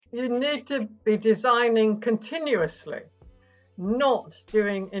You need to be designing continuously, not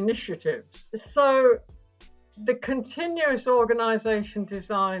doing initiatives. So the continuous organization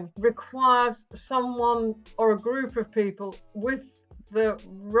design requires someone or a group of people with the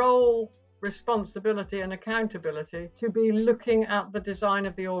role, responsibility, and accountability to be looking at the design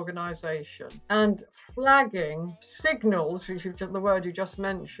of the organization and flagging signals, which is the word you just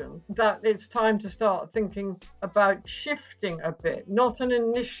mentioned, that it's time to start thinking about shifting a bit, not an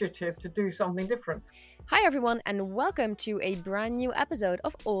initiative to do something different. Hi, everyone, and welcome to a brand new episode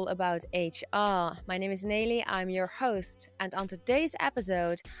of All About HR. My name is Nelly, I'm your host, and on today's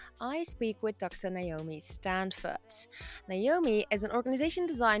episode, I speak with Dr. Naomi Stanford. Naomi is an organization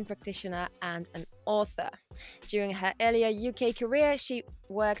design practitioner and an author. During her earlier UK career, she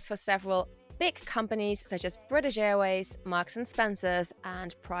worked for several big companies such as British Airways, Marks & Spencer's,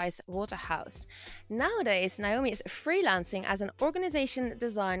 and Price Waterhouse. Nowadays, Naomi is freelancing as an organization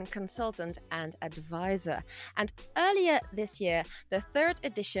design consultant and advisor. And earlier this year, the third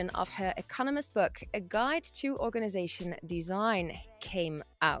edition of her Economist book, A Guide to Organization Design, came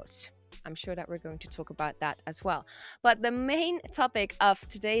out. I'm sure that we're going to talk about that as well. But the main topic of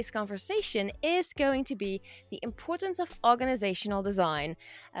today's conversation is going to be the importance of organizational design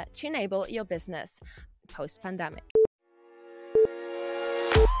to enable your business post-pandemic.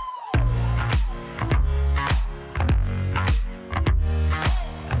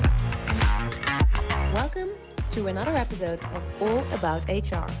 Welcome to another episode of All About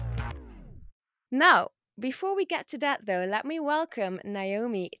HR. Now, before we get to that, though, let me welcome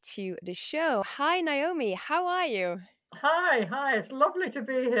Naomi to the show. Hi, Naomi. How are you? Hi, it's lovely to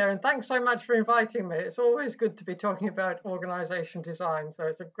be here, and thanks so much for inviting me. It's always good to be talking about organization design, so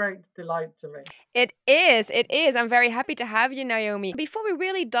it's a great delight to me. It is. I'm very happy to have you, Naomi. Before we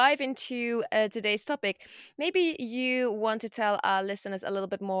really dive into today's topic, maybe you want to tell our listeners a little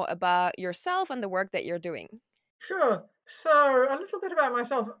bit more about yourself and the work that you're doing. Sure. So, a little bit about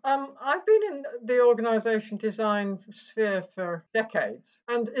myself. I've been in the organization design sphere for decades,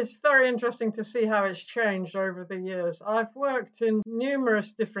 and it's very interesting to see how it's changed over the years. I've worked in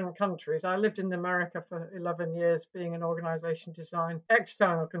numerous different countries. I lived in America for 11 years, being an organization design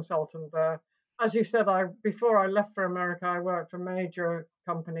external consultant there. As you said, before I left for America, I worked for major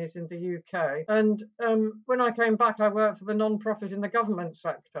companies in the UK. And when I came back, I worked for the non-profit in the government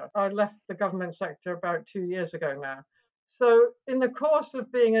sector. I left the government sector about 2 years ago now. So, in the course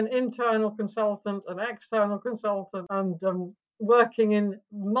of being an internal consultant, an external consultant, and working in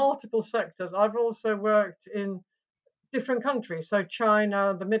multiple sectors, I've also worked in different countries. So,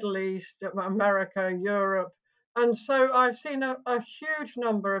 China, the Middle East, America, Europe. And so I've seen a huge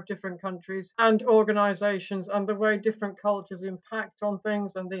number of different countries and organizations and the way different cultures impact on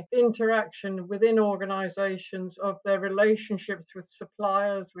things and the interaction within organizations of their relationships with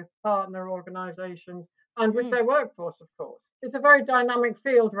suppliers, with partner organizations, and with their workforce, of course. It's a very dynamic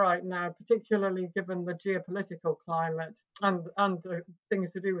field right now, particularly given the geopolitical climate and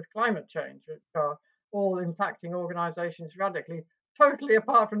things to do with climate change, which are all impacting organizations radically. Totally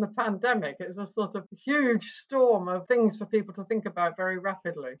apart from the pandemic, it's a sort of huge storm of things for people to think about very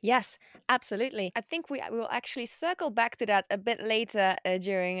rapidly. Yes, absolutely. I think we will actually circle back to that a bit later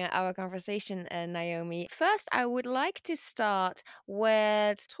during our conversation, Naomi. First, I would like to start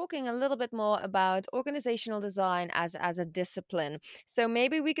with talking a little bit more about organizational design as a discipline. So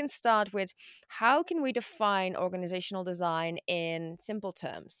maybe we can start with how can we define organizational design in simple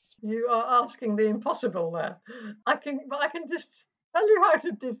terms? You are asking the impossible there. I can just tell you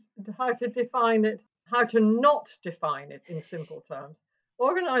how to define it, how to not define it in simple terms.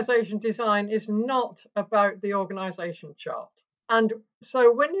 Organization design is not about the organization chart. And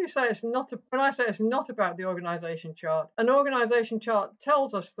so when I say it's not about the organization chart, an organization chart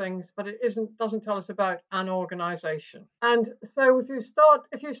tells us things, but it doesn't tell us about an organization. And so if you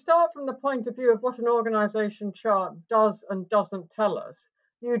start from the point of view of what an organization chart does and doesn't tell us,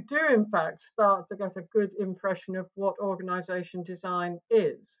 you do in fact start to get a good impression of what organization design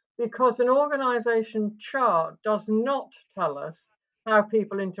is. Because an organization chart does not tell us how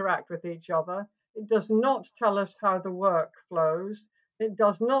people interact with each other. It does not tell us how the work flows. It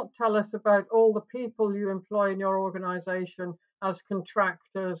does not tell us about all the people you employ in your organization as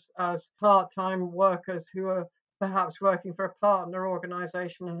contractors, as part-time workers who are perhaps working for a partner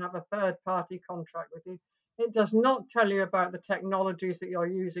organization and have a third-party contract with you. It does not tell you about the technologies that you're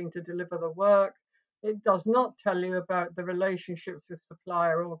using to deliver the work. It does not tell you about the relationships with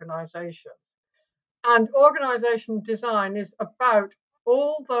supplier organizations. And organization design is about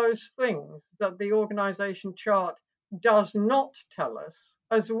all those things that the organization chart does not tell us,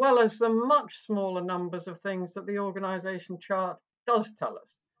 as well as the much smaller numbers of things that the organization chart does tell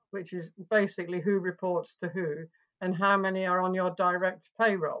us. which is basically who reports to who and how many are on your direct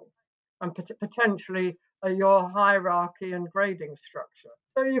payroll, and potentially your hierarchy and grading structure.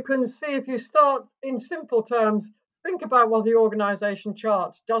 So you can see, if you start in simple terms, think about what the organization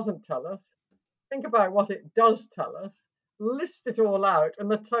chart doesn't tell us, think about what it does tell us, list it all out, and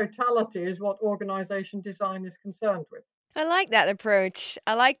the totality is what organization design is concerned with. I like that approach.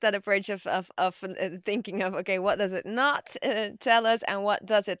 I like that approach of thinking of, okay, what does it not tell us and what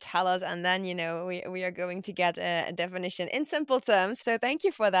does it tell us? And then, we are going to get a definition in simple terms. So thank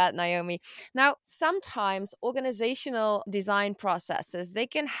you for that, Naomi. Now, sometimes organizational design processes, they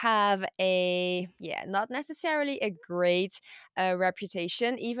can have not necessarily a great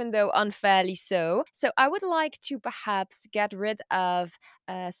reputation, even though unfairly so. So I would like to perhaps get rid of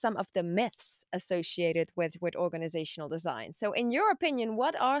some of the myths associated with organizational design. So, in your opinion,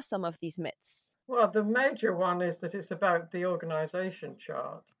 what are some of these myths? Well, the major one is that it's about the organization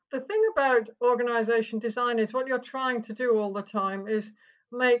chart. The thing about organization design is what you're trying to do all the time is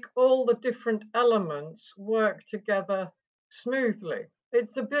make all the different elements work together smoothly.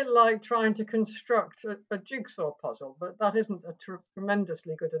 It's a bit like trying to construct a jigsaw puzzle, but that isn't a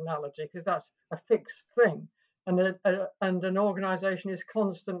tremendously good analogy because that's a fixed thing, and an organization is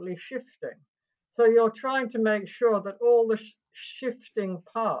constantly shifting. So you're trying to make sure that all the shifting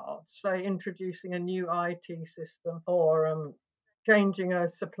parts, say introducing a new IT system or changing a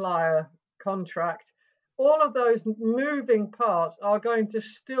supplier contract, all of those moving parts are going to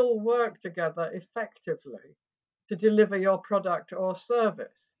still work together effectively to deliver your product or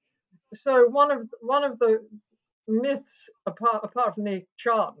service. So one of the myths, apart from the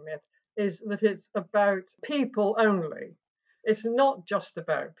chart myth, is that it's about people only. It's not just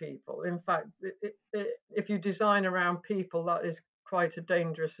about people. In fact, if you design around people, that is quite a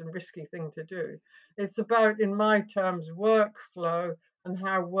dangerous and risky thing to do. It's about, in my terms, workflow and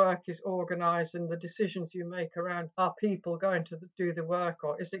how work is organized and the decisions you make around, are people going to do the work,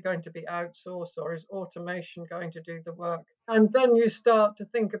 or is it going to be outsourced, or is automation going to do the work? And then you start to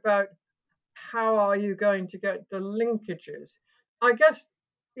think about how are you going to get the linkages? I guess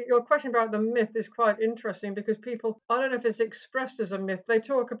your question about the myth is quite interesting because people, I don't know if it's expressed as a myth, they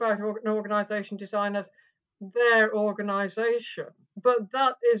talk about an organization design as their organization, but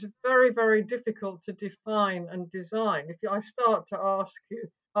that is very, very difficult to define and design. If I start to ask you,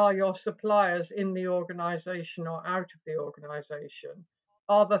 are your suppliers in the organization or out of the organization?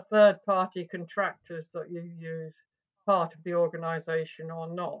 Are the third party contractors that you use part of the organization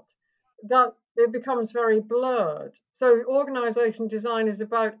or not? That it becomes very blurred. So organization design is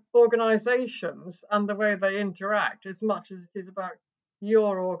about organizations and the way they interact as much as it is about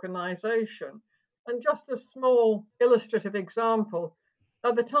your organization. And just a small illustrative example,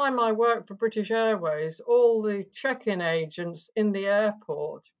 at the time I worked for British Airways, all the check-in agents in the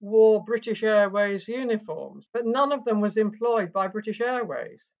airport wore British Airways uniforms, but none of them was employed by British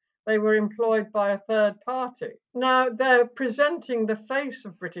Airways. They were employed by a third party. Now they're presenting the face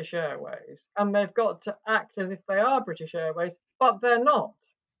of British Airways and they've got to act as if they are British Airways, but they're not.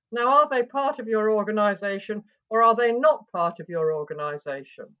 Now, are they part of your organization or are they not part of your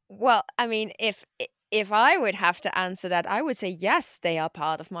organization? Well, I mean, if I would have to answer that, I would say yes, they are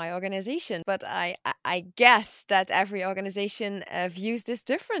part of my organization. But I guess that every organization views this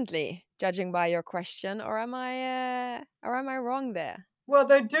differently, judging by your question. Or am I wrong there? Well,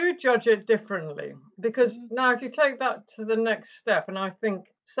 they do judge it differently because now, if you take that to the next step, and I think,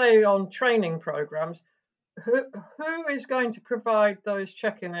 say, on training programs, who is going to provide those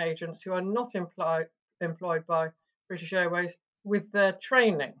check-in agents who are not employed by British Airways with their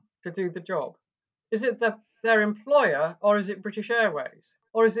training to do the job? Is it their employer, or is it British Airways,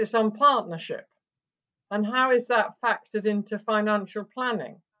 or is it some partnership? And how is that factored into financial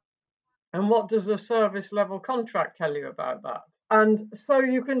planning? And what does the service level contract tell you about that? And so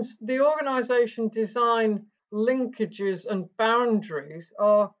the organization design linkages and boundaries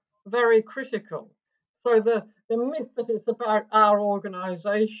are very critical. So the myth that it's about our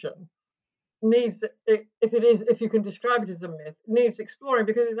organization needs, if you can describe it as a myth, needs exploring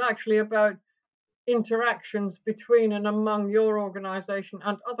because it's actually about interactions between and among your organization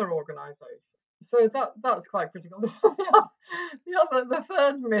and other organizations. So that's quite critical. The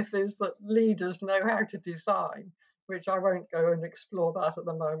third myth is that leaders know how to design, which I won't go and explore that at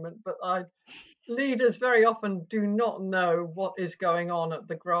the moment. But leaders very often do not know what is going on at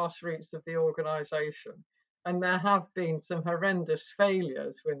the grassroots of the organization, and there have been some horrendous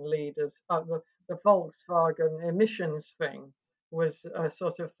failures when leaders. The Volkswagen emissions thing was a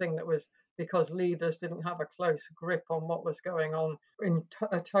sort of thing that was because leaders didn't have a close grip on what was going on in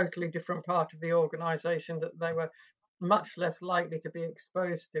a totally different part of the organization that they were much less likely to be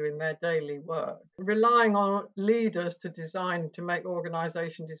exposed to in their daily work. Relying on leaders to make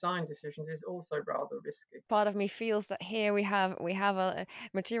organization design decisions is also rather risky. Part of me feels that here we have a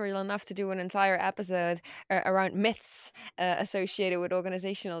material enough to do an entire episode around myths associated with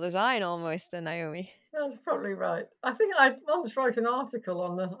organizational design almost, Naomi. That's probably right. I think I once wrote an article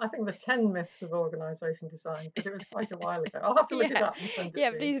on the 10 myths of organization design, but it was quite a while ago. I'll have to look it Yeah, up and send it yeah,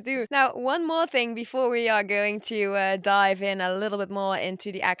 to you. please do. Now, one more thing before we are going to dive in a little bit more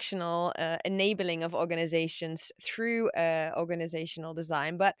into the actual enabling of organizations through organizational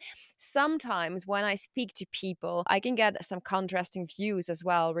design. But sometimes when I speak to people, I can get some contrasting views as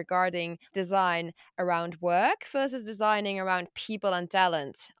well regarding design around work versus designing around people and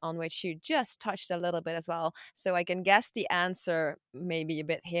talent, on which you just touched a little bit as well. So I can guess the answer maybe a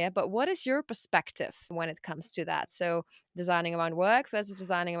bit here. But what is your perspective when it comes to that? So designing around work versus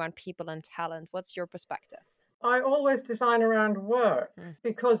designing around people and talent. What's your perspective? I always design around work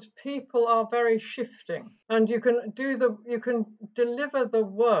because people are very shifting, and you can deliver the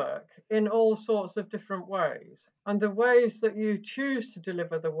work in all sorts of different ways. And the ways that you choose to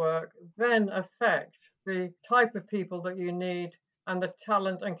deliver the work then affect the type of people that you need and the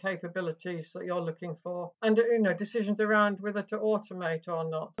talent and capabilities that you're looking for, and decisions around whether to automate or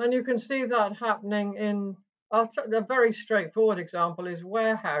not. And you can see that happening in a very straightforward example is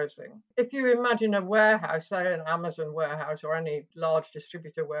warehousing. If you imagine a warehouse, say an Amazon warehouse or any large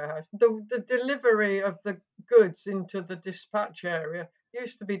distributor warehouse, the delivery of the goods into the dispatch area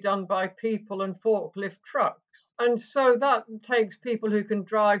used to be done by people and forklift trucks. And so that takes people who can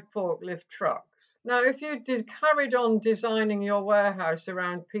drive forklift trucks. Now, if you carried on designing your warehouse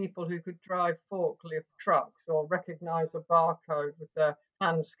around people who could drive forklift trucks or recognize a barcode with their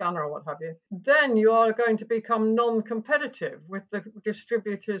hand scanner or what have you, then you are going to become non-competitive with the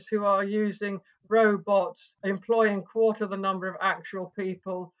distributors who are using robots, employing quarter the number of actual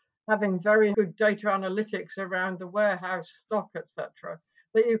people, having very good data analytics around the warehouse stock, etc.,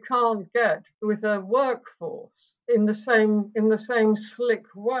 that you can't get with a workforce in the same slick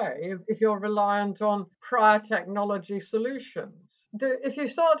way if you're reliant on prior technology solutions. If you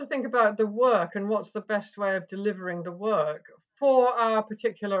start to think about the work and what's the best way of delivering the work for our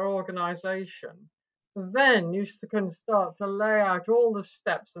particular organization, then you can start to lay out all the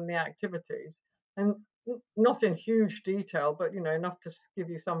steps and the activities, and not in huge detail, but enough to give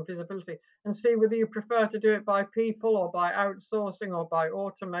you some visibility, and see whether you prefer to do it by people or by outsourcing or by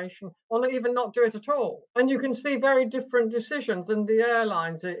automation, or even not do it at all. And you can see very different decisions, and the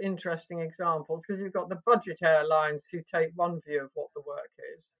airlines are interesting examples because you've got the budget airlines who take one view of what the work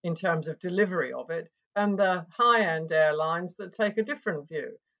is in terms of delivery of it, and the high-end airlines that take a different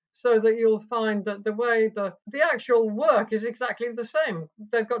view. So that you'll find that the way the actual work is exactly the same.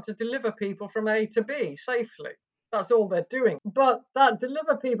 They've got to deliver people from A to B safely. That's all they're doing. But that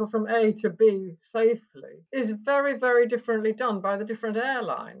deliver people from A to B safely is very, very differently done by the different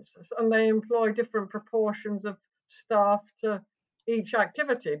airlines. And they employ different proportions of staff to each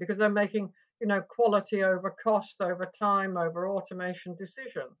activity because they're making quality over cost, over time, over automation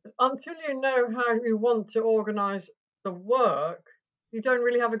decisions. Until you know how you want to organize the work, you don't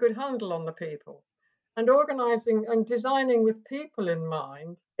really have a good handle on the people. And organizing and designing with people in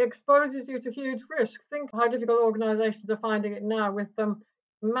mind exposes you to huge risks. Think how difficult organizations are finding it now with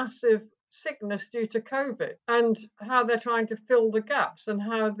massive sickness due to COVID, and how they're trying to fill the gaps, and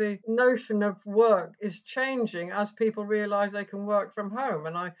how the notion of work is changing as people realize they can work from home.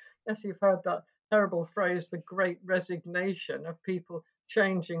 And I guess you've heard that terrible phrase, the great resignation of people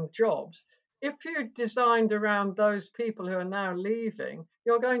changing jobs. If you designed around those people who are now leaving,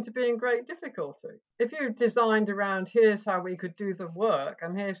 you're going to be in great difficulty. If you designed around here's how we could do the work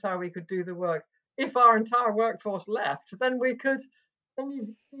and here's how we could do the work, if our entire workforce left, then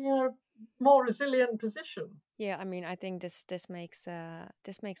you more resilient position. Yeah, I mean, I think this makes a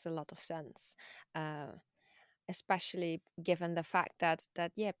lot of sense, especially given the fact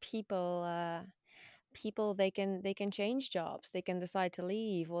that yeah, people they can change jobs, they can decide to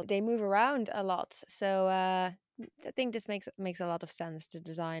leave, or they move around a lot. So I think this makes a lot of sense to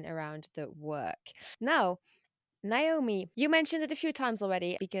design around the work. Now, Naomi, you mentioned it a few times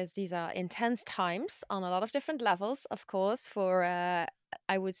already because these are intense times on a lot of different levels, of course, for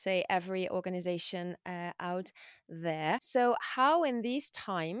I would say every organization out there. So, how in these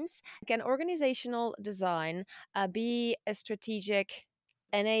times can organizational design be a strategic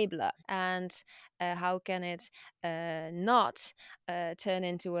enabler, and how can it not turn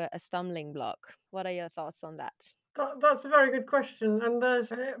into a stumbling block? What are your thoughts on that? That's a very good question. And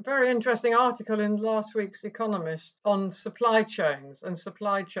there's a very interesting article in last week's Economist on supply chains and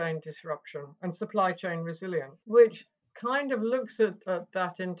supply chain disruption and supply chain resilience, which kind of looks at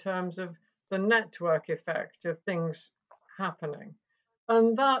that in terms of the network effect of things happening.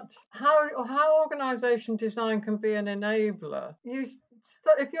 And that how organization design can be an enabler.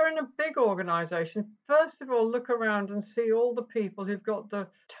 If you're in a big organization, first of all, look around and see all the people who've got the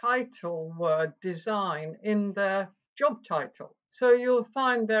title word design in their job title. So you'll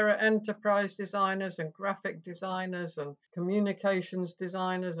find there are enterprise designers and graphic designers and communications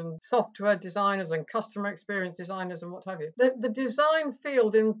designers and software designers and customer experience designers and what have you. The design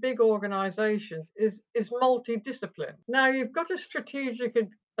field in big organizations is multidiscipline. Now you've got a strategic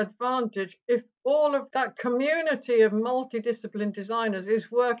advantage if all of that community of multidiscipline designers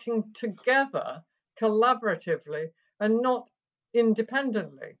is working together collaboratively and not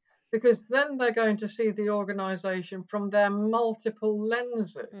independently, because then they're going to see the organization from their multiple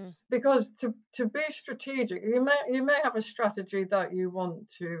lenses. Because to be strategic, you may have a strategy that you want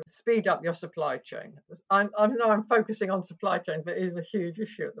to speed up your supply chain. I know I'm focusing on supply chain, but it is a huge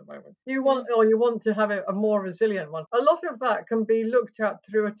issue at the moment. You want to have a more resilient one. A lot of that can be looked at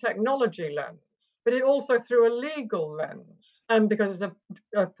through a technology lens, but it also through a legal lens, and because it's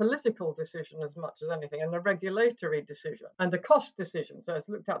a political decision as much as anything, and a regulatory decision, and a cost decision. So it's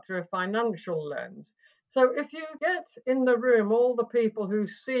looked at through a financial lens. So if you get in the room all the people who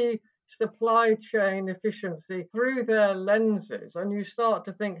see supply chain efficiency through their lenses, and you start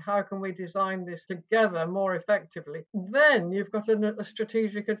to think, how can we design this together more effectively? Then you've got a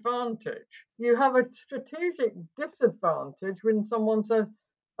strategic advantage. You have a strategic disadvantage when someone says,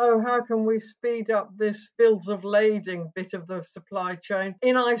 oh, how can we speed up this bills of lading bit of the supply chain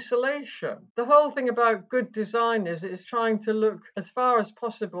in isolation? The whole thing about good design is trying to look as far as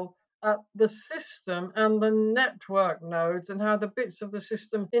possible at the system and the network nodes and how the bits of the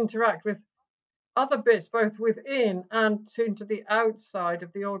system interact with other bits, both within and into the outside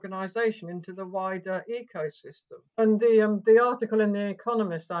of the organization, into the wider ecosystem. And the article in The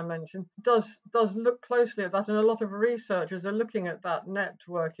Economist I mentioned does look closely at that, and a lot of researchers are looking at that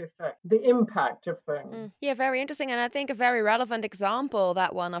network effect, the impact of things. Yeah, very interesting, and I think a very relevant example,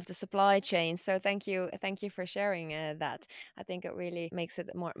 that one of the supply chain. So thank you for sharing that. I think it really makes it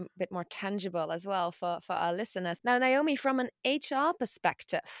a bit more tangible as well for our listeners. Now, Naomi, from an HR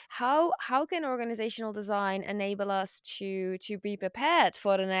perspective, how can organizational design enable us to be prepared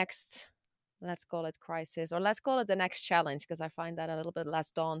for the next, let's call it crisis, or let's call it the next challenge, because I find that a little bit less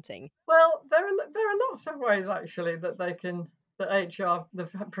daunting? Well, there are lots of ways actually that HR, the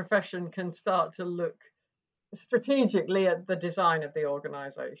profession, can start to look strategically at the design of the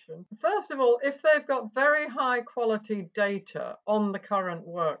organization. First of all, if they've got very high quality data on the current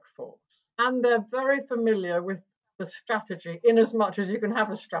workforce and they're very familiar with the strategy, in as much as you can have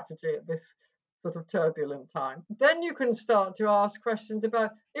a strategy at this sort of turbulent time, then you can start to ask questions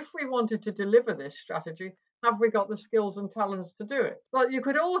about, if we wanted to deliver this strategy, have we got the skills and talents to do it? But you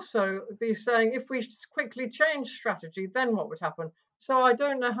could also be saying, if we quickly change strategy, then what would happen? So I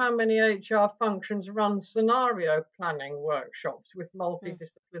don't know how many HR functions run scenario planning workshops with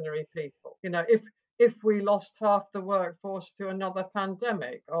multidisciplinary people. You know, if we lost half the workforce to another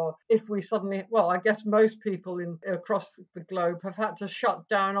pandemic, or if we suddenly, well, I guess most people across the globe have had to shut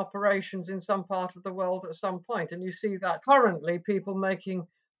down operations in some part of the world at some point. And you see that currently people making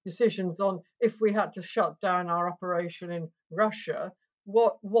decisions on, if we had to shut down our operation in Russia,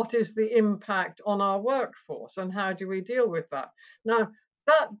 what is the impact on our workforce and how do we deal with that? Now,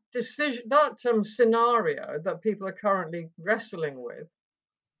 that decision, that scenario that people are currently wrestling with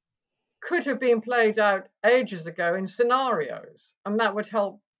could have been played out ages ago in scenarios, and that would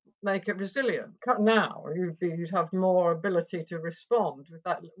help make it resilient. Now you'd have more ability to respond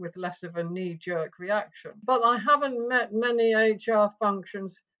with less of a knee-jerk reaction. But I haven't met many HR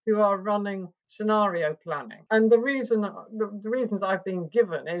functions who are running scenario planning. And the reasons I've been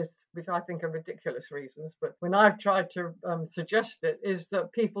given is, which I think are ridiculous reasons, but when I've tried to suggest it, is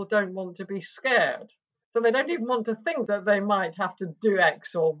that people don't want to be scared. So they don't even want to think that they might have to do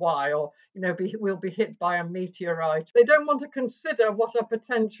X or Y, or we'll be hit by a meteorite. They don't want to consider what a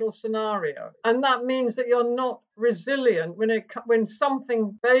potential scenario, and that means that you're not resilient when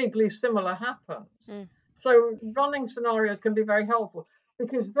something vaguely similar happens. So running scenarios can be very helpful,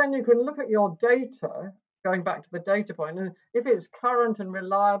 because then you can look at your data, going back to the data point, and if it's current and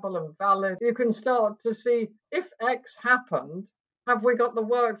reliable and valid, you can start to see, if X happened, have we got the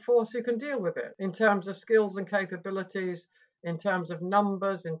workforce who can deal with it in terms of skills and capabilities in terms of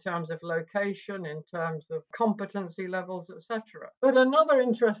numbers, in terms of location, in terms of competency levels, etc. But another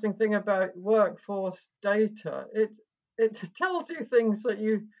interesting thing about workforce data, it tells you things that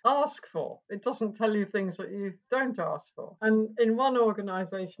you ask for. It doesn't tell you things that you don't ask for. And in one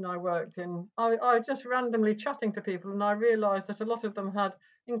organization I worked in, I just randomly chatting to people, and I realized that a lot of them had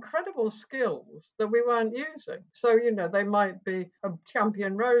incredible skills that we weren't using. So, they might be a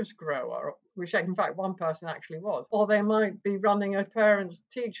champion rose grower, which in fact one person actually was, or they might be running a parents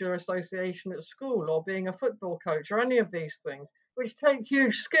teacher association at school, or being a football coach, or any of these things, which take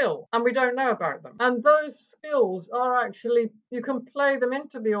huge skill, and we don't know about them. And those skills are actually, you can play them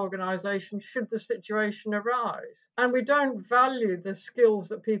into the organization should the situation arise. And we don't value the skills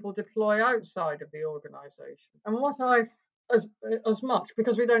that people deploy outside of the organization. And what I've, as much,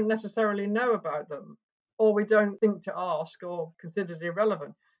 because we don't necessarily know about them, or we don't think to ask, or consider it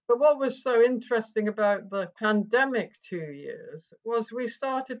irrelevant. But what was so interesting about the pandemic 2 years was we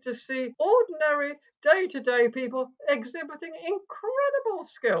started to see ordinary day-to-day people exhibiting incredible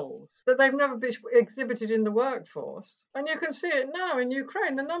skills that they've never been exhibited in the workforce. And you can see it now in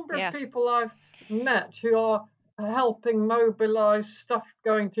Ukraine. The number of people I've met who are helping mobilize stuff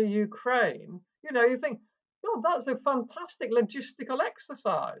going to Ukraine, you think, God, that's a fantastic logistical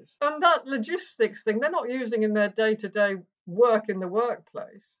exercise. And that logistics thing, they're not using in their day-to-day work in the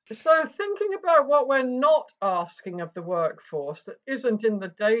workplace. So thinking about what we're not asking of the workforce that isn't in the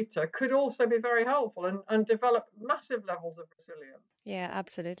data could also be very helpful and develop massive levels of resilience. Yeah,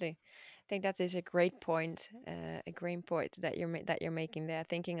 absolutely. I think that is a great point that you're making there.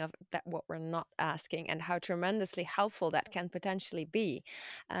 Thinking of that, what we're not asking, and how tremendously helpful that can potentially be.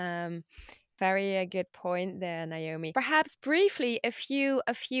 Very good point there, Naomi. Perhaps briefly, a few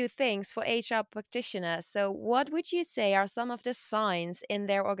things for HR practitioners. So what would you say are some of the signs in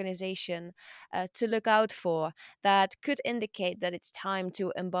their organization to look out for that could indicate that it's time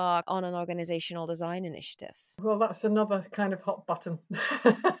to embark on an organizational design initiative? Well, that's another kind of hot button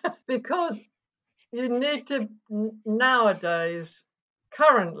because you need to nowadays,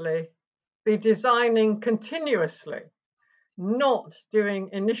 currently, be designing continuously, not doing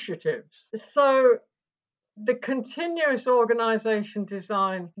initiatives. So the continuous organization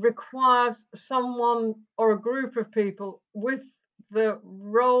design requires someone or a group of people with the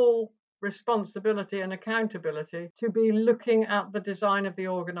role, responsibility, and accountability to be looking at the design of the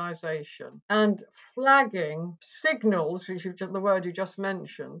organization and flagging signals, which is the word you just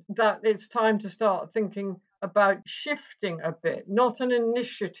mentioned, that it's time to start thinking about shifting a bit, not an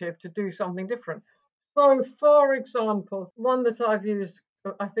initiative to do something different. So, for example, one that I've used,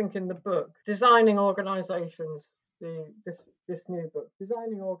 I think, in the book, Designing Organizations, this new book,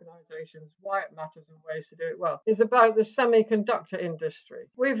 Designing Organizations, Why It Matters and Ways to Do It Well, is about the semiconductor industry.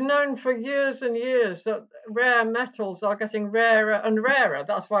 We've known for years and years that rare metals are getting rarer and rarer.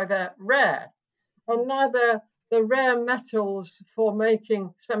 That's why they're rare. And now the rare metals for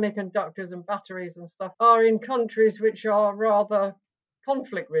making semiconductors and batteries and stuff are in countries which are rather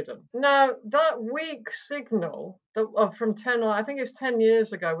conflict-ridden. Now, that weak signal from 10, I think it's 10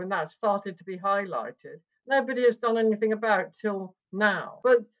 years ago when that started to be highlighted, nobody has done anything about till now.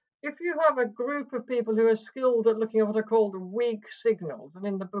 But if you have a group of people who are skilled at looking at what are called weak signals, and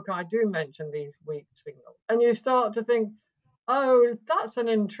in the book I do mention these weak signals, and you start to think, oh, that's an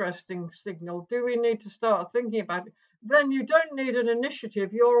interesting signal, do we need to start thinking about it? Then you don't need an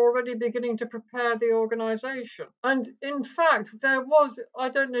initiative. You're already beginning to prepare the organization. And in fact, there was, I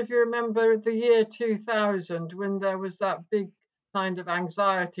don't know if you remember the year 2000 when there was that big kind of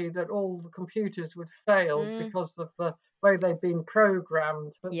anxiety that all the computers would fail because of the way they'd been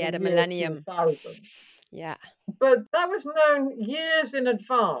programmed for the millennium. 2000. Yeah. But that was known years in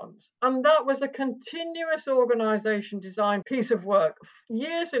advance. And that was a continuous organization design piece of work,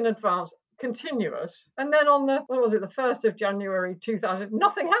 years in advance, continuous. And then on the 1st of January 2000,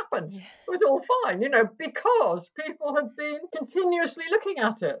 nothing happened. Yeah. It was all fine, because people had been continuously looking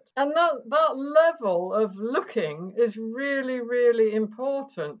at it. And that level of looking is really, really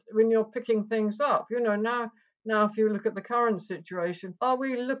important when you're picking things up. Now, if you look at the current situation, are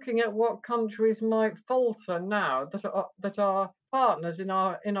we looking at what countries might falter now that are partners in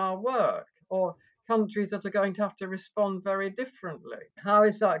our work, or countries that are going to have to respond very differently? How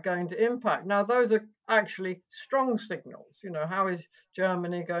is that going to impact? Now, those are actually strong signals. How is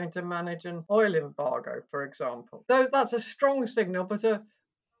Germany going to manage an oil embargo, for example? That's a strong signal, but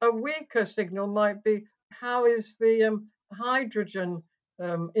a weaker signal might be, how is the hydrogen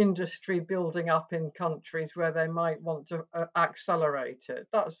industry building up in countries where they might want to accelerate it,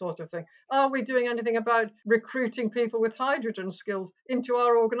 that sort of thing. Are we doing anything about recruiting people with hydrogen skills into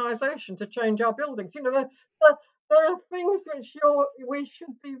our organization to change our buildings? there are things which we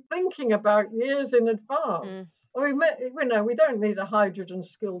should be thinking about years in advance. I mean, we don't need a hydrogen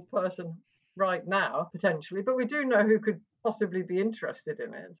skilled person right now, potentially, but we do know who could possibly be interested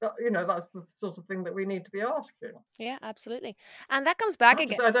in it. But, that's the sort of thing that we need to be asking. Yeah, absolutely. And that comes I back have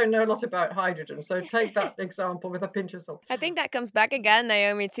to again. say, I don't know a lot about hydrogen, so take that example with a pinch of salt. I think that comes back again,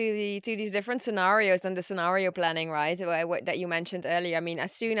 Naomi, to these different scenarios and the scenario planning, right? That you mentioned earlier. I mean,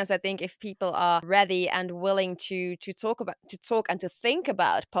 as soon as I think if people are ready and willing to talk and to think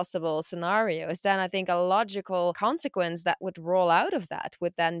about possible scenarios, then I think a logical consequence that would roll out of that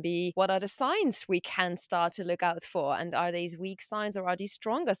would then be, what are the signs we can start to look out for, and are these weak signs or are these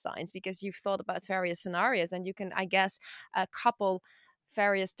stronger signs? Because you've thought about various scenarios, and you can, I guess, couple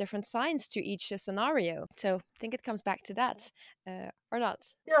various different signs to each scenario. So I think it comes back to that, or not?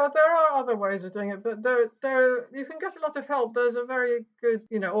 Yeah, there are other ways of doing it, but there you can get a lot of help. There's a very good,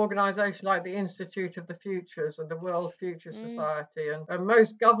 organisation like the Institute of the Futures and the World Future Society, and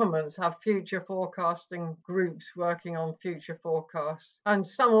most governments have future forecasting groups working on future forecasts. And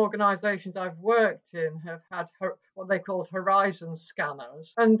some organisations I've worked in have had what they call horizon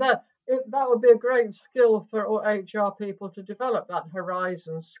scanners, and that would be a great skill for HR people to develop, that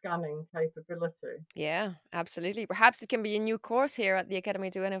horizon scanning capability. Yeah, absolutely. Perhaps it can be a new course here at the Academy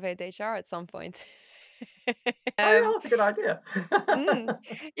to Innovate HR at some point. Oh, yeah, that's a good idea.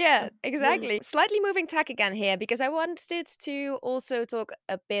 Yeah, exactly. Slightly moving tack again here, because I wanted to also talk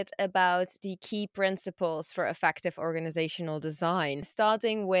a bit about the key principles for effective organizational design,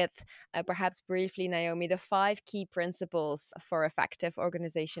 starting with perhaps briefly, Naomi, the 5 key principles for effective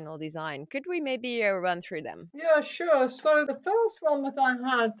organizational design. Could we maybe run through them? Yeah, sure. So the first one that I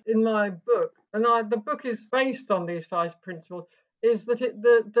had in my book, and the book is based on these 5 principles, is that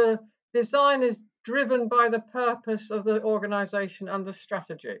the design is driven by the purpose of the organization and the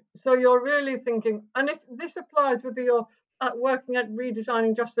strategy. So you're really thinking, and if this applies with your working at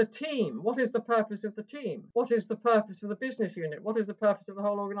redesigning just a team, what is the purpose of the team? What is the purpose of the business unit? What is the purpose of the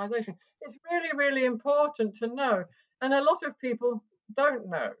whole organization? It's really, really important to know. And a lot of people don't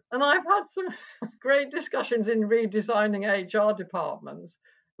know. And I've had some great discussions in redesigning HR departments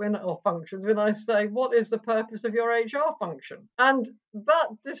or functions when I say, what is the purpose of your HR function? And that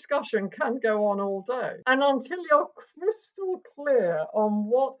discussion can go on all day. And until you're crystal clear on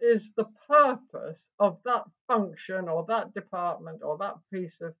what is the purpose of that function or that department or that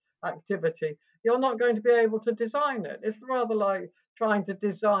piece of activity, you're not going to be able to design it. It's rather like trying to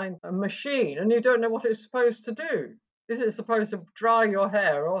design a machine and you don't know what it's supposed to do. Is it supposed to dry your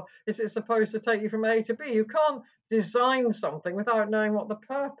hair, or is it supposed to take you from A to B? You can't design something without knowing what the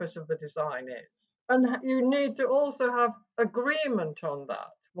purpose of the design is. And you need to also have agreement on that.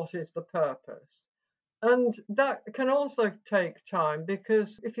 What is the purpose? And that can also take time,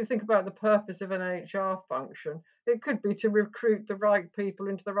 because if you think about the purpose of an HR function, it could be to recruit the right people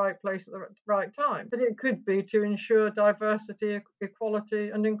into the right place at the right time. But it could be to ensure diversity,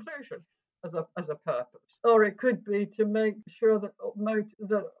 equality, and inclusion as a purpose. Or it could be to make sure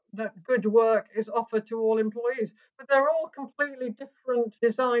that good work is offered to all employees. But they're all completely different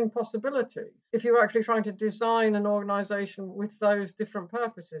design possibilities if you're actually trying to design an organization with those different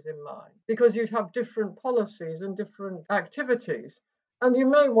purposes in mind, because you'd have different policies and different activities. And you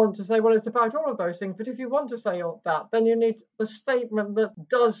may want to say, well, it's about all of those things. But if you want to say all that, then you need a statement that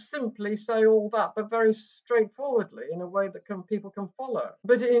does simply say all that, but very straightforwardly in a way that people can follow.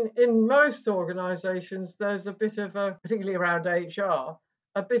 But in most organizations, there's a bit of particularly around HR,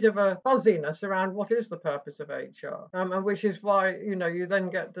 a bit of a fuzziness around what is the purpose of HR, and which is why you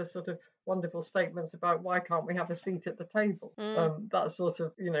then get the sort of wonderful statements about why can't we have a seat at the table? That sort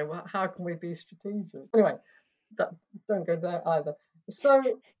of how can we be strategic? Anyway, don't go there either. So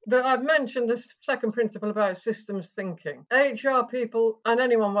I've mentioned this second principle about systems thinking. HR people and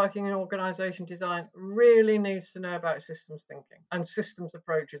anyone working in organization design really needs to know about systems thinking and systems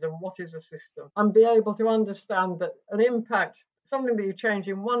approaches and what is a system, and be able to understand that something that you change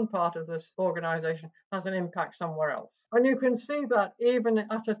in one part of this organization has an impact somewhere else. And you can see that even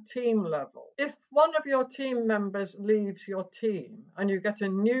at a team level. If one of your team members leaves your team and you get a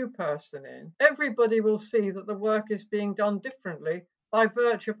new person in, everybody will see that the work is being done differently by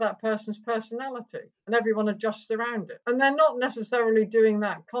virtue of that person's personality, and everyone adjusts around it. And they're not necessarily doing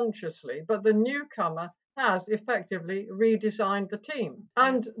that consciously, but the newcomer has effectively redesigned the team.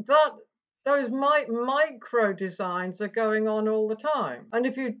 And those micro designs are going on all the time. And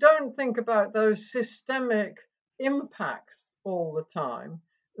if you don't think about those systemic impacts all the time,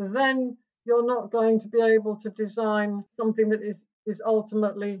 then you're not going to be able to design something that is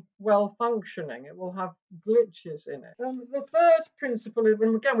ultimately well functioning. It will have glitches in it. The third principle,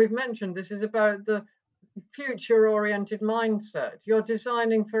 and again we've mentioned this, is about the future-oriented mindset. You're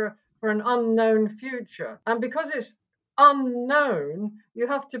designing for an unknown future. And because it's unknown, you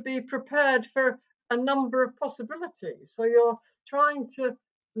have to be prepared for a number of possibilities. So you're trying to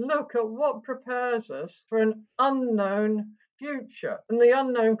look at what prepares us for an unknown future. And the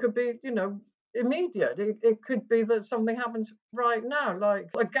unknown could be, immediate. It could be that something happens right now, like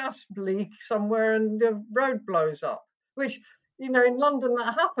a gas leak somewhere and the road blows up, which, in London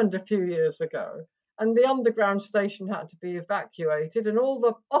that happened a few years ago. And the underground station had to be evacuated, and all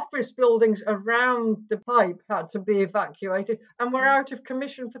the office buildings around the pipe had to be evacuated, and were out of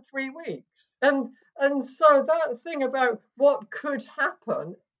commission for 3 weeks. And so that thing about what could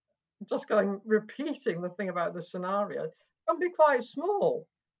happen, repeating the thing about the scenario, can be quite small,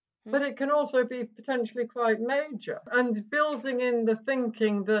 but it can also be potentially quite major. And building in the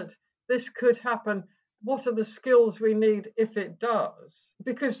thinking that this could happen, what are the skills we need if it does?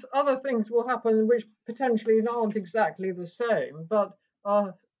 Because other things will happen which potentially aren't exactly the same, but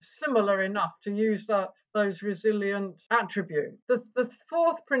are similar enough to use those resilient attributes. The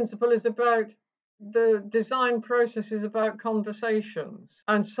fourth principle is about the design process is about conversations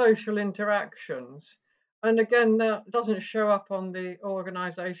and social interactions. And again, that doesn't show up on the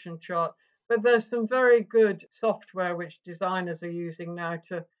organization chart, but there's some very good software which designers are using now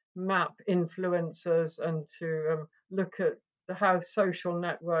to map influencers and to look at how social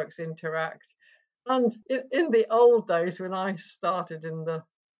networks interact. And in the old days, when I started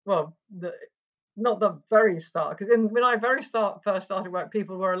not the very start, because when I first started work,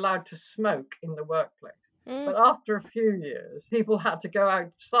 people were allowed to smoke in the workplace. But after a few years, people had to go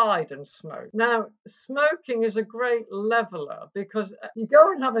outside and smoke. Now, smoking is a great leveler because you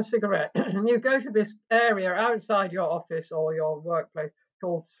go and have a cigarette and you go to this area outside your office or your workplace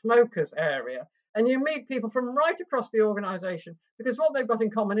called smokers area. And you meet people from right across the organization because what they've got in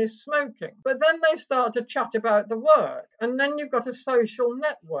common is smoking. But then they start to chat about the work. And then you've got a social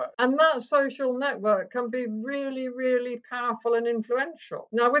network. And that social network can be really, really powerful and influential.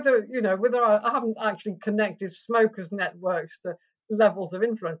 Now, whether I haven't actually connected smokers' networks to levels of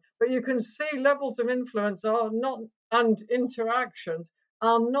influence, but you can see levels of influence and interactions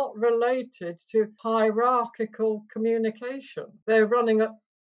are not related to hierarchical communication. They're running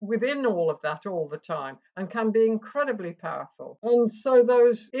within all of that all the time and can be incredibly powerful. And so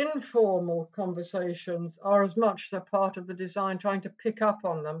those informal conversations are as much a part of the design, trying to pick up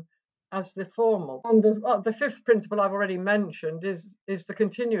on them, as the formal. And the fifth principle I've already mentioned is the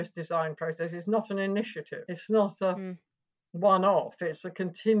continuous design process. It's not an initiative. It's not a one-off. It's a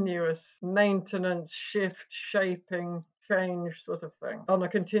continuous maintenance, shift, shaping, change sort of thing on a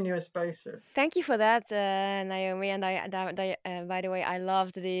continuous basis. Thank you for that, Naomi. And by the way, I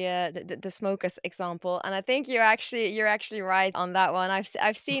loved the smokers example, and I think you're actually right on that one.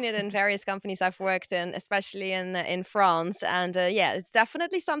 I've seen it in various companies I've worked in, especially in France, and it's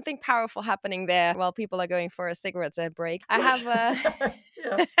definitely something powerful happening there while people are going for a cigarette break. I have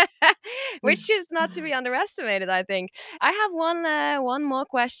which is not to be underestimated, I think. I have one more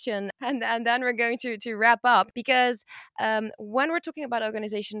question, and then we're going to wrap up, because when we're talking about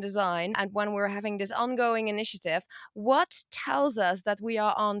organization design and when we're having this ongoing initiative, what tells us that we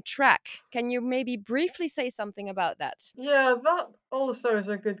are on track? Can you maybe briefly say something about that? Yeah, that also is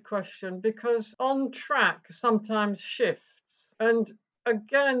a good question, because on track sometimes shifts. And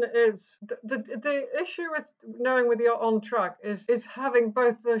again, it's the issue with knowing whether you're on track is having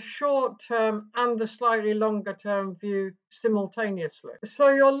both the short term and the slightly longer term view simultaneously. So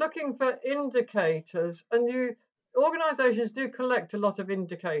you're looking for indicators, and organizations do collect a lot of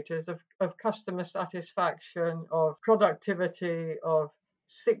indicators of customer satisfaction, of productivity, of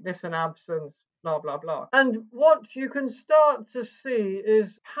sickness and absence, blah, blah, blah. And what you can start to see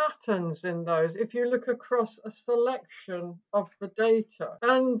is patterns in those if you look across a selection of the data.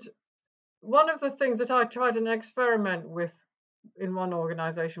 And one of the things that I tried an experiment with in one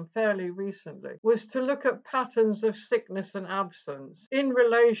organization fairly recently was to look at patterns of sickness and absence in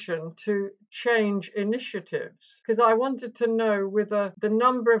relation to change initiatives, because I wanted to know whether the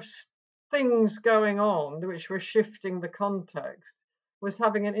number of things going on which were shifting the context was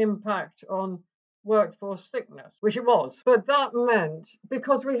having an impact on workforce sickness, which it was. But that meant,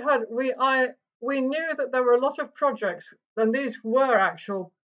 because we knew that there were a lot of projects, and these were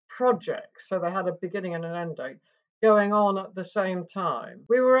actual projects, so they had a beginning and an end date going on at the same time.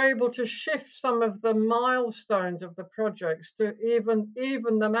 We were able to shift some of the milestones of the projects to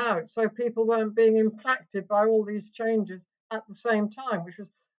even them out, so people weren't being impacted by all these changes at the same time, which was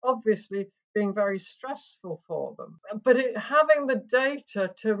obviously being very stressful for them. But having the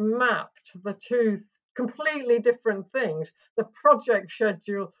data to map to the two completely different things, the project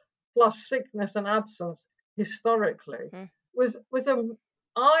schedule plus sickness and absence historically Mm. was an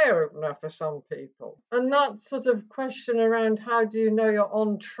eye-opener for some people. And that sort of question around how do you know you're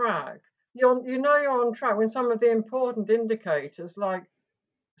on track? You know you're on track when some of the important indicators like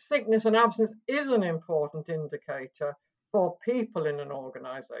sickness and absence is an important indicator for people in an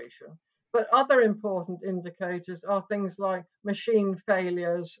organization. But other important indicators are things like machine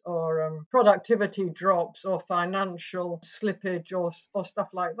failures or productivity drops or financial slippage or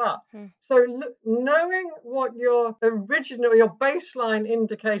stuff like that. So knowing what your baseline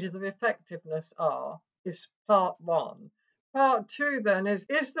indicators of effectiveness are is part one. Part two then is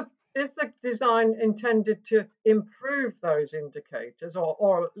the design intended to improve those indicators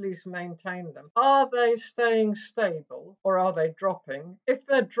or at least maintain them? Are they staying stable or are they dropping? If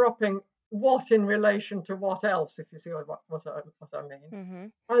they're dropping, what in relation to what else, if you see what I mean? Mm-hmm.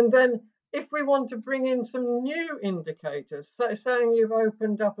 And then if we want to bring in some new indicators, so saying you've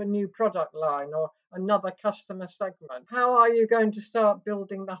opened up a new product line or another customer segment, how are you going to start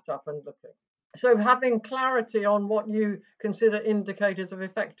building that up and looking? So having clarity on what you consider indicators of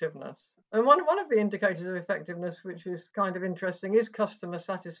effectiveness. And one of the indicators of effectiveness, which is kind of interesting, is customer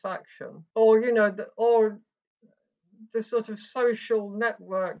satisfaction, or the sort of social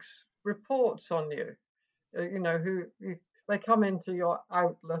networks reports on you. They come into your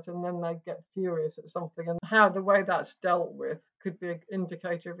outlet and then they get furious at something, and how the way that's dealt with could be an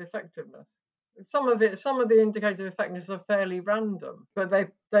indicator of effectiveness. Some of the indicators of effectiveness are fairly random, but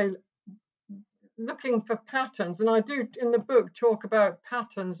they looking for patterns. And I do in the book talk about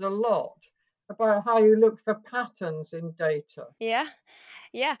patterns a lot, about how you look for patterns in data.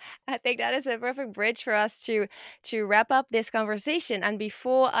 Yeah, I think that is a perfect bridge for us to wrap up this conversation. And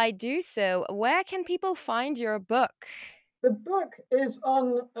before I do so, where can people find your book? The book is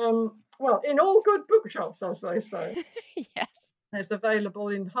on in all good bookshops, as they say. Yes. It's available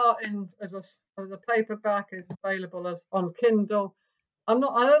as a paperback. It's available as on Kindle. I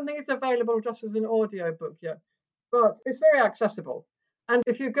don't think it's available just as an audio book yet, but it's very accessible. And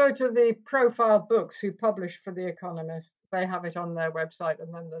if you go to the Profile Books, who publish for The Economist, they have it on their website,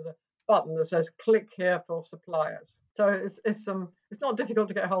 and then there's a button that says "Click here for suppliers." So it's not difficult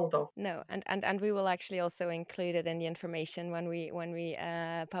to get hold of. No, and we will actually also include it in the information when we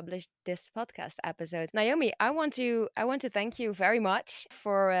publish this podcast episode. Naomi, I want to thank you very much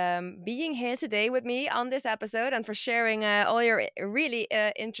for being here today with me on this episode and for sharing all your really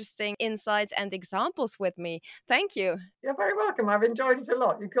interesting insights and examples with me. Thank you. You're very welcome. I've enjoyed it a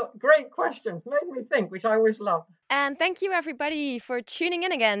lot. You've got great questions, made me think, which I always love. And thank you, everybody, for tuning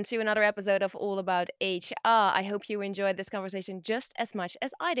in again to another episode of All About HR. I hope you enjoyed this conversation just as much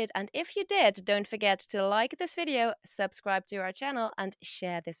as I did. And if you did, don't forget to like this video, subscribe to our channel, and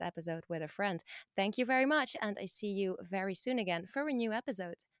share this episode with a friend. Thank you very much, and I see you very soon again for a new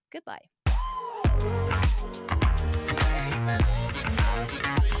episode. Goodbye.